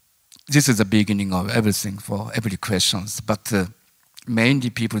 this is the beginning of everything for every questions. But mainly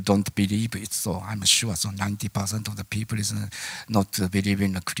people don't believe it. So I'm sure so 90% of the people is not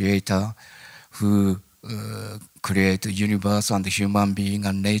believing in a creator who create the universe and the human being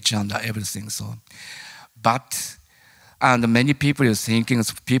and nature and everything. So, but and many people are thinking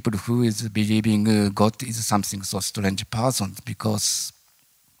of people who is believing God is something so strange person because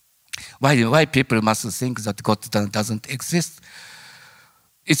why people must think that God doesn't exist?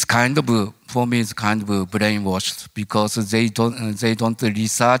 It's kind of for me it's kind of brainwashed because they don't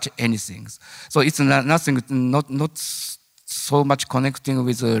research anything. So it's not so much connecting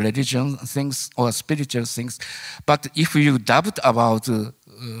with religion things or spiritual things. But if you doubt about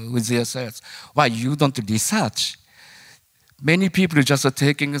with yourself, why you don't research? Many people just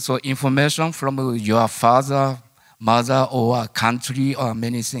taking so information from your father, mother, or country, or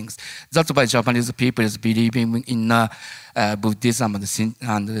many things. That's why Japanese people is believing in Buddhism and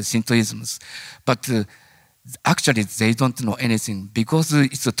Shintoism. But actually, they don't know anything because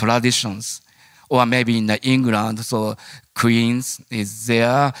it's traditions. Or maybe in England, so queens is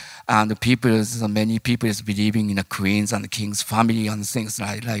there, and many people is believing in the queens and the king's family and things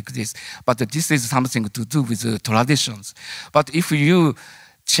like this. But this is something to do with the traditions. But if you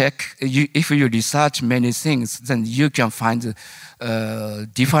check, if you research many things, then you can find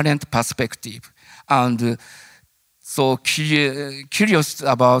different perspective. And so curious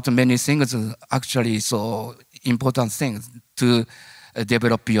about many things is actually so important things to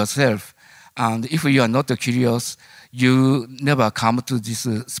develop yourself. And if you are not curious, you never come to these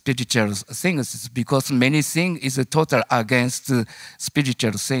spiritual things because many things is total against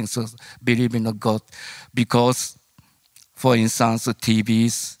spiritual things, so believing in God. Because, for instance,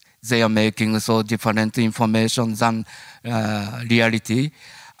 TVs, they are making so different information than reality.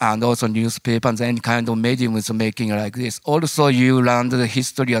 And also newspapers, any kind of medium is making like this. Also, you learn the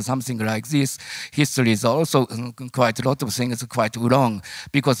history or something like this. History is also quite a lot of things quite wrong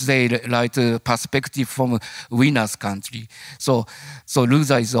because they write a perspective from winner's country. So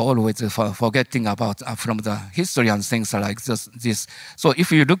loser is always forgetting about from the history and things like this. So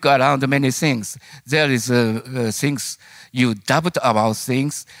if you look around many things, there is things you doubt about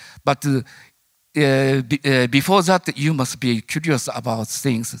things, but before that, you must be curious about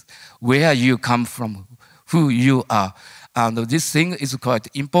things, where you come from, who you are. And this thing is quite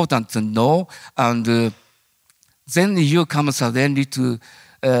important to know. And then you come suddenly to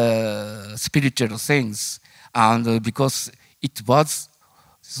spiritual things. And because it was,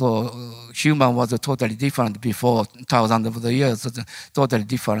 human was totally different before thousands of the years, totally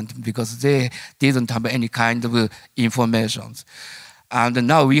different because they didn't have any kind of information. And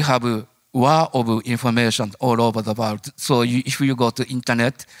now we have a war of information all over the world. So if you go to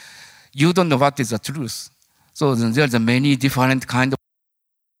internet, you don't know what is the truth. So there's many different kind of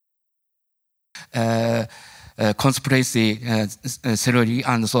conspiracy theory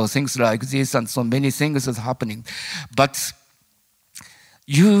and so things like this, and so many things is happening. But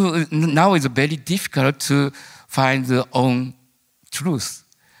now it's very difficult to find the own truth.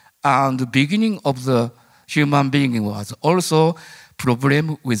 And the beginning of the human being was also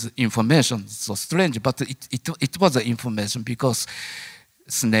problem with information. So strange, but it was the information because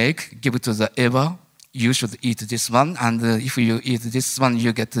snake give it to the Eva, you should eat this one, and if you eat this one,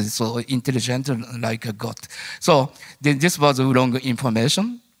 you get so intelligent like a god. So this was wrong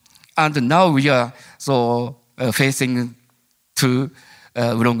information, and now we are facing to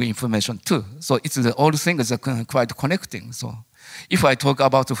wrong information too. So it's all things are quite connecting. So if I talk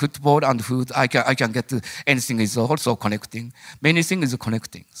about football and food, I can get anything is also connecting. Many things is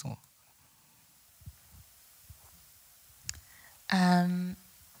connecting. So.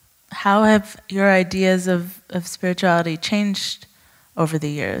 How have your ideas of spirituality changed over the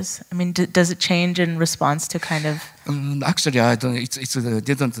years? I mean, does it change in response to kind of? Actually, I don't. It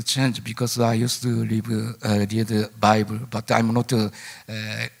didn't change because I used to read the Bible, but I'm not a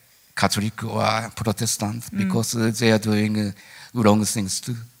Catholic or Protestant because they are doing wrong things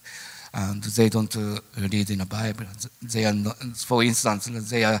too, and they don't read in the Bible. They are not, for instance,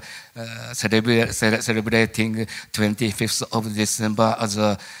 they are celebrating 25th of December as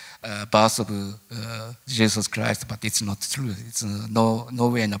a birth of Jesus Christ, but it's not true. It's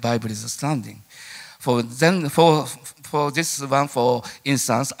nowhere in the Bible is standing. For this one, for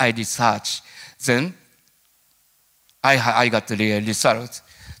instance, I research. Then I got the result.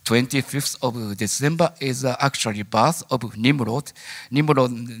 25th of December is actually birth of Nimrod.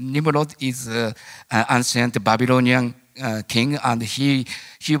 Nimrod is an ancient Babylonian king, and he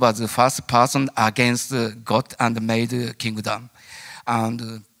was the first person against God and made a kingdom.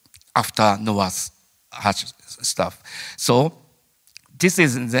 And after Noah's stuff. So this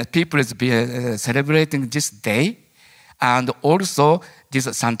is the people is celebrating this day, and also this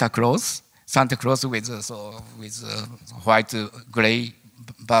Santa Claus with white gray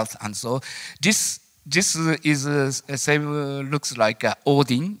belt, and so this is same looks like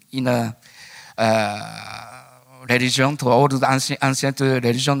Odin in a religion, to all the ancient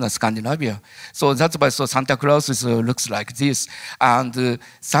religion of Scandinavia. So that's why Santa Claus looks like this. And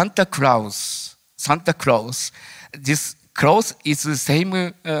Santa Claus, this Claus is the same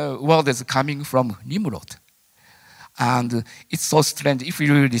word as coming from Nimrod. And it's so strange. If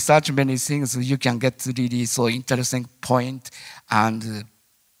you research many things, you can get really so interesting point. And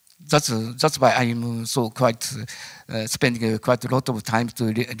that's why I'm so quite spending quite a lot of time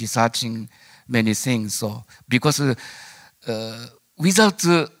to researching many things. So because without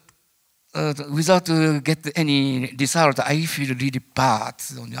get any result, I feel really bad.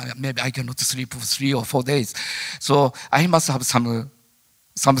 Maybe I cannot sleep for 3 or 4 days. So I must have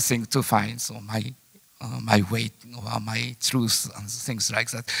something to find. So my way or my truth and things like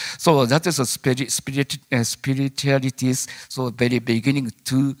that. So that is a spiritualities. So very beginning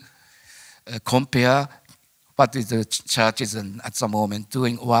to compare what is the churches at the moment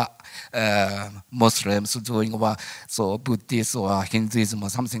doing, or Muslims doing, or so Buddhists or Hinduism or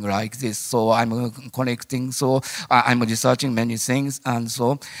something like this. So I'm connecting. So I'm researching many things, and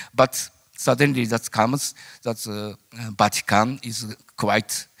so. But suddenly that comes that Vatican is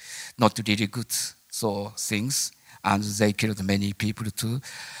quite not really good. So things, and they killed many people too,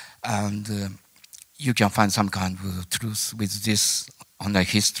 and you can find some kind of truth with this on the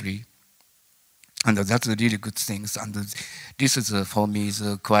history. And that's really good things. And this is, for me, is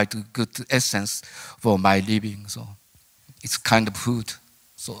quite a good essence for my living. So it's kind of food,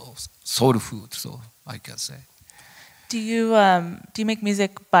 so soul food, so I can say. Do you make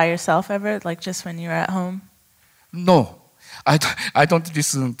music by yourself ever, like just when you're at home? No, I don't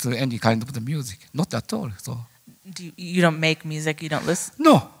listen to any kind of the music, not at all. So. You don't make music, you don't listen?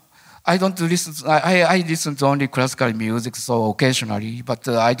 No. I don't listen. I listen to only classical music, so occasionally, but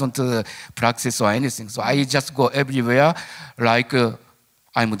I don't practice or anything. So I just go everywhere, like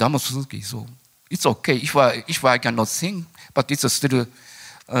I'm Damo Suzuki. So it's okay if I cannot sing, but it's still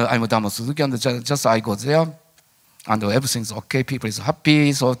I'm Damo Suzuki, and just I go there, and everything's okay. People is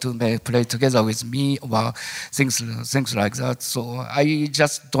happy, so to play together with me or things like that. So I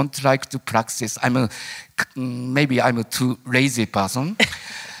just don't like to practice. Maybe I'm a too lazy person.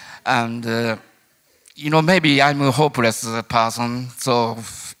 And maybe I'm a hopeless person, so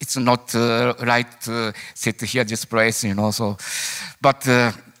it's not right to sit here, this place, so, but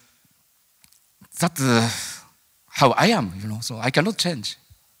that's how I am, so I cannot change.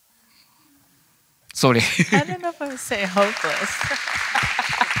 Sorry. I don't know if I would say hopeless.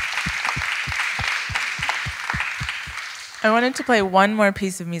 I wanted to play one more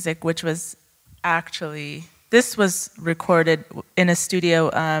piece of music, which was actually, this was recorded in a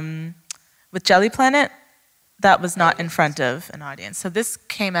studio with Jelly Planet that was not in front of an audience. So this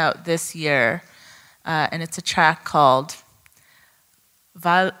came out this year, and it's a track called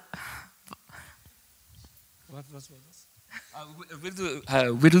What was this?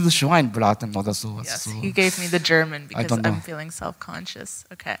 Will the Schweinbraten oder sowas. Yes, so. he gave me the German because I'm feeling self-conscious.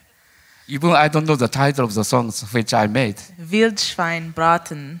 Okay. Even I don't know the title of the songs which I made.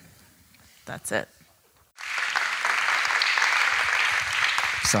 Wildschweinbraten. That's it.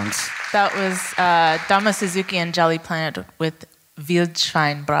 Thanks. That was Dama Suzuki and Jelly Planet with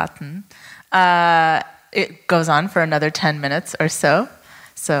Wildschweinbraten. It goes on for another 10 minutes or so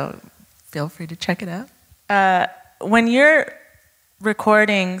feel free to check it out. When you're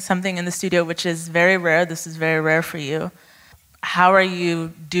recording something in the studio, which is very rare, this is very rare for you, how are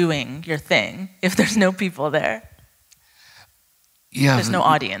you doing your thing if there's no people there? Yeah, there's no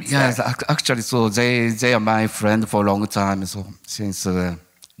audience. Yes, there. Actually, so they are my friend for a long time, so since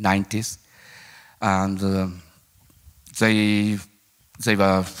 90s, and they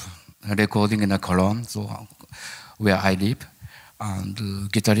were recording in a Cologne, so where I live, and the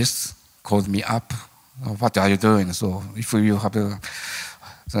guitarist called me up. What are you doing? So if you have the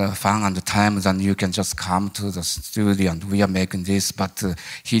fun and the time, then you can just come to the studio and we are making this. But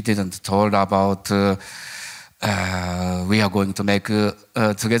he didn't told about we are going to make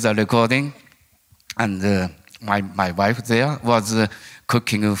together recording. And my wife there was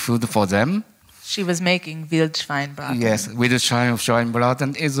cooking food for them. She was making Wildschweinbraten. Yes,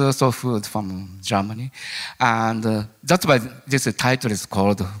 Wildschweinbraten is also food from Germany. And that's why this title is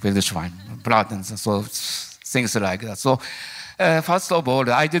called Wildschweinbraten. So things like that. So first of all,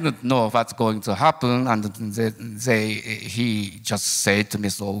 I didn't know what's going to happen. And he just said to me,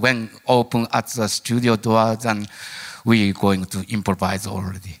 so when open at the studio door, then we're going to improvise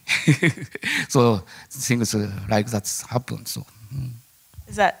already. So things like that happen. So.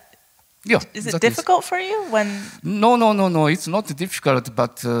 Is it difficult for you when? No. It's not difficult,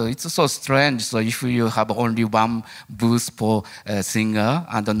 but it's so strange. So if you have only one booth for a singer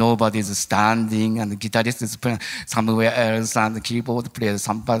and nobody's standing and the guitarist is playing somewhere else and the keyboard player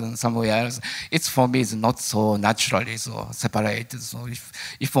somewhere else, it's for me it's not so naturally so separated. So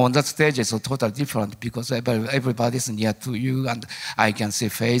if on that stage it's totally different because everybody's near to you and I can see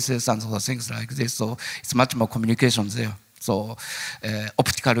faces and things like this. So it's much more communication there. So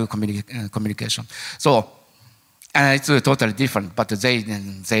optical communication. So it's totally different, but they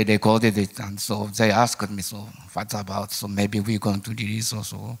recorded it, and so they asked me, so what's about? So maybe we're going to release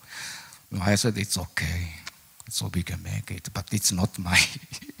also. I said it's okay, so we can make it, but it's not my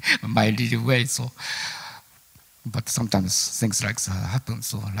little way. So, but sometimes things like that happen,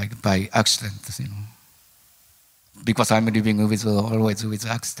 so like by accident, because I'm living always with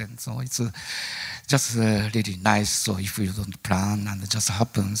accident, so it's just really nice. So if you don't plan and it just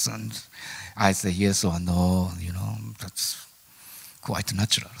happens, and I say yes or no, that's quite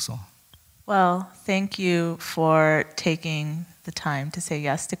natural. So. Well, thank you for taking the time to say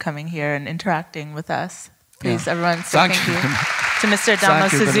yes to coming here and interacting with us. Please, everyone, say thank you to Mr. Dama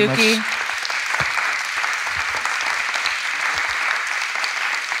Suzuki.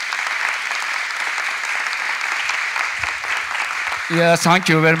 Yeah, thank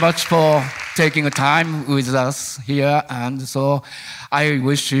you very much for taking time with us here. And so I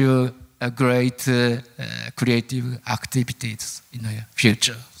wish you a great creative activities in the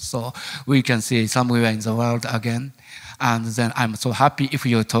future. So we can see somewhere in the world again. And then I'm so happy if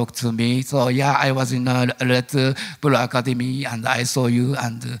you talk to me. So yeah, I was in a Red Bull Academy and I saw you.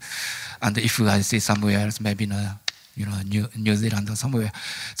 And if I see somewhere else, maybe in New Zealand or somewhere.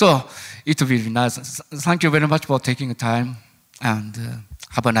 So it will be nice. Thank you very much for taking time. And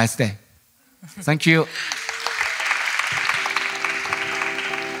have a nice day. Thank you.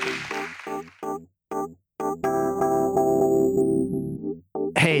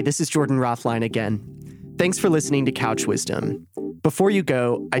 Hey, this is Jordan Rothlein again. Thanks for listening to Couch Wisdom. Before you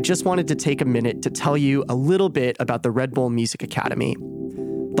go, I just wanted to take a minute to tell you a little bit about the Red Bull Music Academy.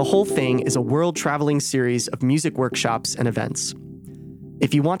 The whole thing is a world-traveling series of music workshops and events.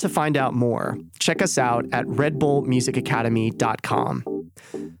 If you want to find out more, check us out at redbullmusicacademy.com.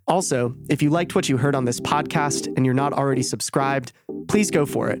 Also, if you liked what you heard on this podcast and you're not already subscribed, please go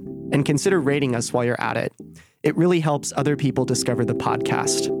for it. And consider rating us while you're at it. It really helps other people discover the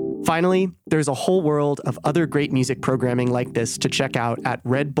podcast. Finally, there's a whole world of other great music programming like this to check out at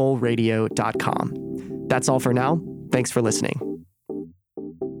redbullradio.com. That's all for now. Thanks for listening.